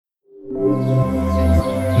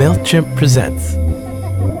MailChimp presents.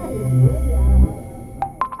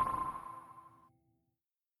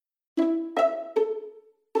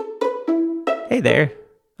 Hey there,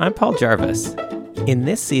 I'm Paul Jarvis. In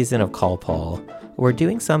this season of Call Paul, we're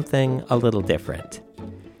doing something a little different.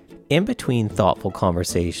 In between thoughtful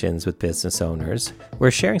conversations with business owners, we're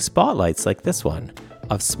sharing spotlights like this one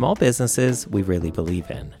of small businesses we really believe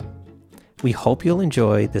in. We hope you'll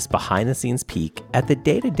enjoy this behind-the-scenes peek at the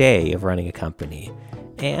day-to-day of running a company.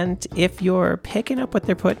 And if you're picking up what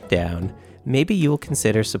they're putting down, maybe you'll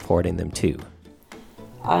consider supporting them too.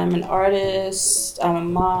 I'm an artist, I'm a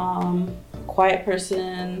mom, quiet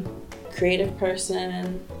person, creative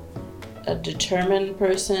person, a determined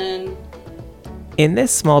person. In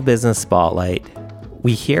this small business spotlight,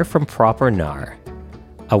 we hear from Proper Gnar,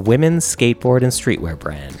 a women's skateboard and streetwear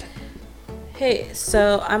brand. Hey,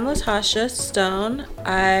 so I'm Latosha Stone.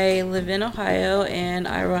 I live in Ohio and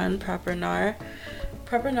I run Proper Gnar.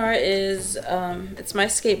 Proper Gnar is, it's my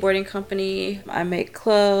skateboarding company. I make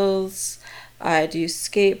clothes, I do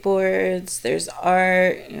skateboards, there's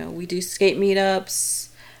art, we do skate meetups.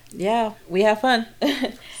 Yeah, we have fun.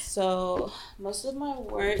 So most of my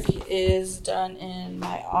work is done in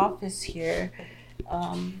my office here.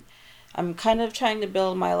 I'm kind of trying to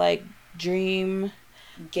build my dream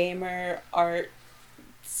gamer art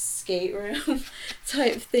skate room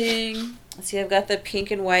type thing. See, I've got the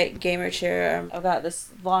pink and white gamer chair. I've got this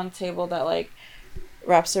long table that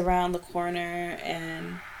wraps around the corner,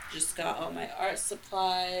 and just got all my art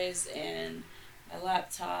supplies and my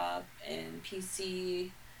laptop and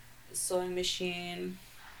PC, the sewing machine.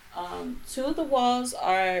 Two of the walls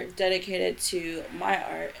are dedicated to my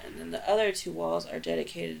art, and then the other two walls are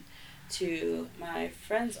dedicated to my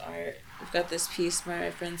friend's art. I've got this piece by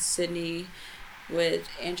my friend Sydney with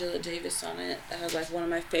Angela Davis on it that has one of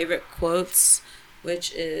my favorite quotes,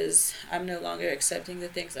 which is, "I'm no longer accepting the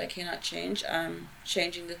things I cannot change. I'm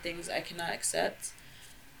changing the things I cannot accept."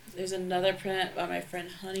 There's another print by my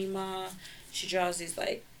friend Honey Ma. She draws these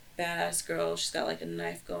badass girls. She's got a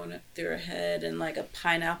knife going through her head and a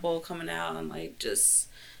pineapple coming out and just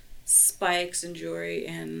spikes and jewelry,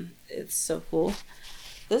 and it's so cool.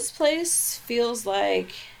 This place feels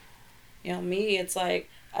like, me. It's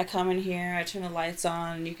I come in here, I turn the lights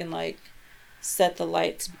on, and you can set the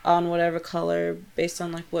lights on whatever color based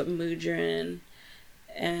on what mood you're in.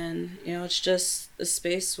 And, it's just a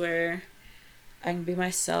space where I can be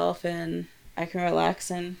myself and I can relax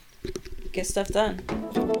and get stuff done.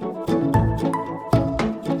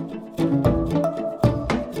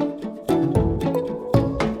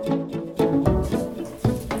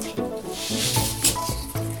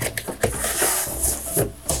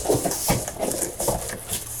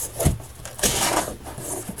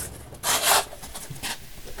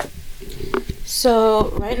 So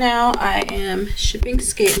right now I am shipping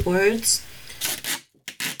skateboards.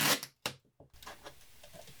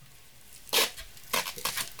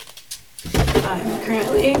 I'm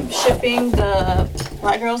currently shipping the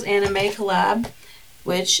Black Girls Anime collab,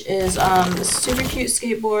 which is this super cute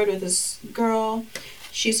skateboard with this girl.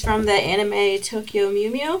 She's from the anime Tokyo Mew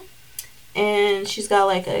Mew, and she's got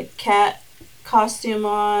a cat costume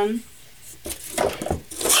on.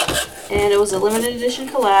 And it was a limited edition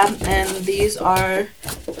collab, and these are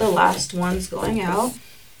the last ones going out.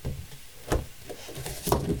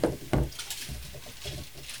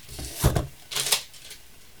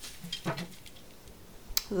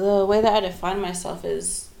 The way that I define myself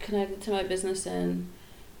is connected to my business in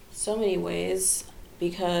so many ways,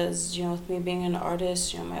 because, with me being an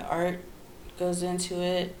artist, my art goes into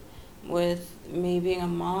it. With me being a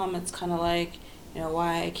mom, it's kind of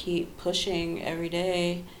why I keep pushing every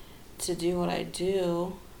day to do what I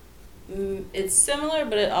do. It's similar,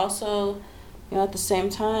 but it also, at the same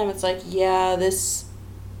time, it's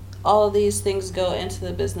all of these things go into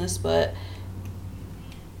the business, but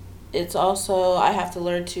it's also, I have to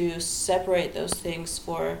learn to separate those things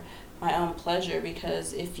for my own pleasure,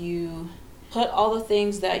 because if you put all the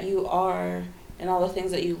things that you are and all the things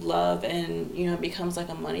that you love and, it becomes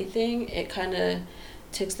a money thing, it kind of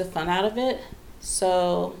takes the fun out of it.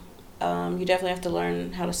 So you definitely have to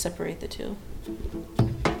learn how to separate the two.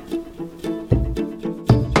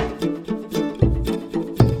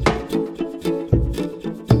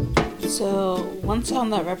 So one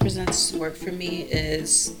sound that represents work for me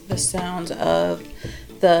is the sound of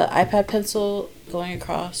the iPad pencil going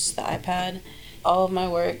across the iPad. All of my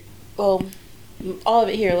work, all of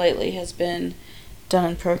it here lately has been done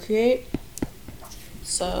in Procreate.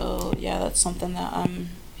 So yeah, that's something that I'm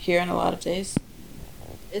hearing a lot of days.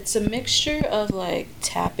 It's a mixture of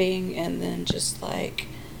tapping and then just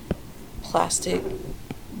plastic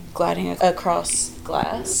gliding across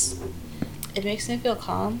glass. It makes me feel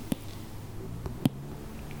calm.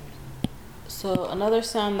 So another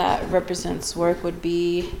sound that represents work would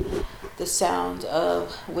be the sound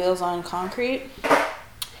of wheels on concrete.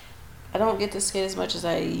 I don't get to skate as much as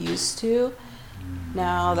I used to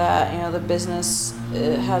now that, the business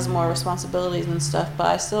has more responsibilities and stuff, but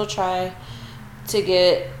I still try to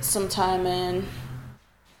get some time in.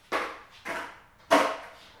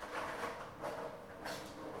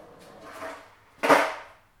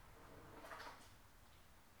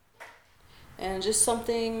 And just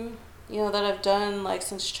something, that I've done like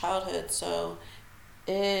since childhood, so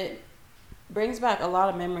it brings back a lot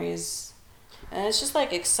of memories. And it's just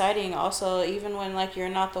like exciting also, even when like you're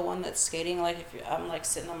not the one that's skating. Like if I'm like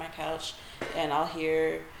sitting on my couch and I'll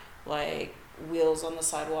hear like wheels on the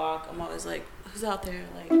sidewalk, I'm always like, who's out there?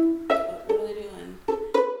 Like, what are they doing?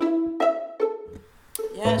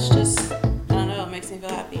 Yeah, it's just, I don't know, it makes me feel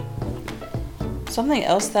happy. Something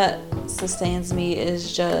else that sustains me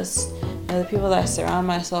is just the people that I surround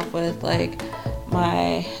myself with, like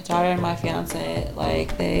my daughter and my fiance.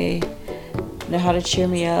 Like, they know how to cheer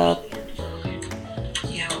me up.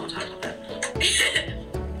 Yeah, we'll talk about that.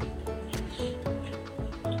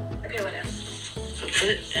 Okay, what else? Put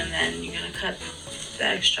it, and then you're gonna cut the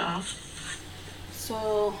extra off.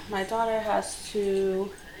 So my daughter has to,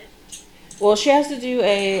 she has to do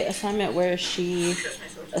a assignment where she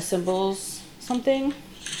assembles something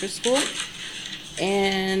for school.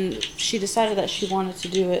 And she decided that she wanted to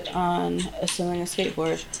do it on assembling a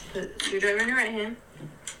skateboard. Put the screwdriver in your right hand.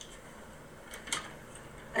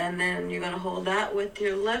 And then you're going to hold that with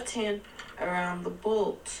your left hand around the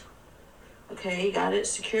bolt. Okay, you got it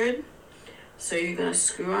secured? So you're going to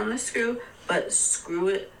screw on the screw, but screw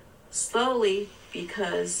it slowly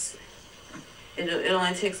because it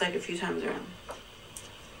only takes like a few times around.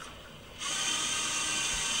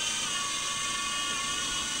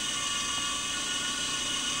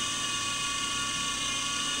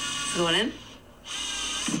 Going in?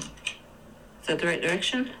 Is that the right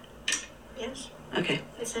direction? Yes. Okay.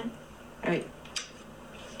 It's in. All right.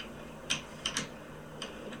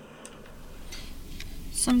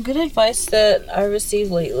 Some good advice that I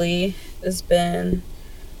received lately has been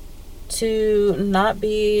to not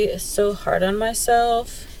be so hard on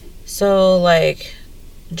myself. So like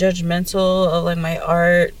judgmental of like my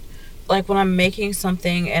art. Like when I'm making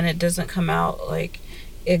something and it doesn't come out like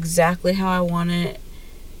exactly how I want it,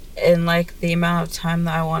 and like the amount of time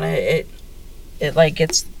that I want it like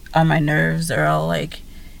gets on my nerves, or I'll like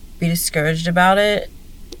be discouraged about it.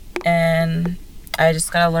 And I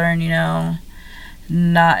just gotta learn,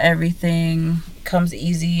 not everything comes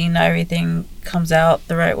easy, not everything comes out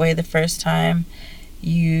the right way the first time.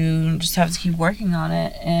 You just have to keep working on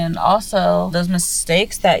it. And also those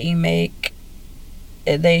mistakes that you make,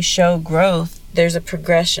 they show growth. There's a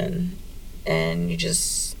progression, and you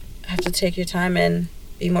just have to take your time and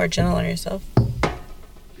be more gentle on yourself.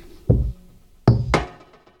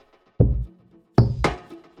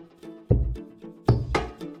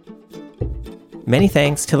 Many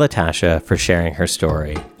thanks to Latosha for sharing her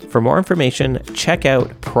story. For more information, check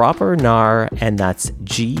out Proper Gnar, and that's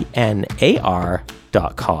GNAR.com.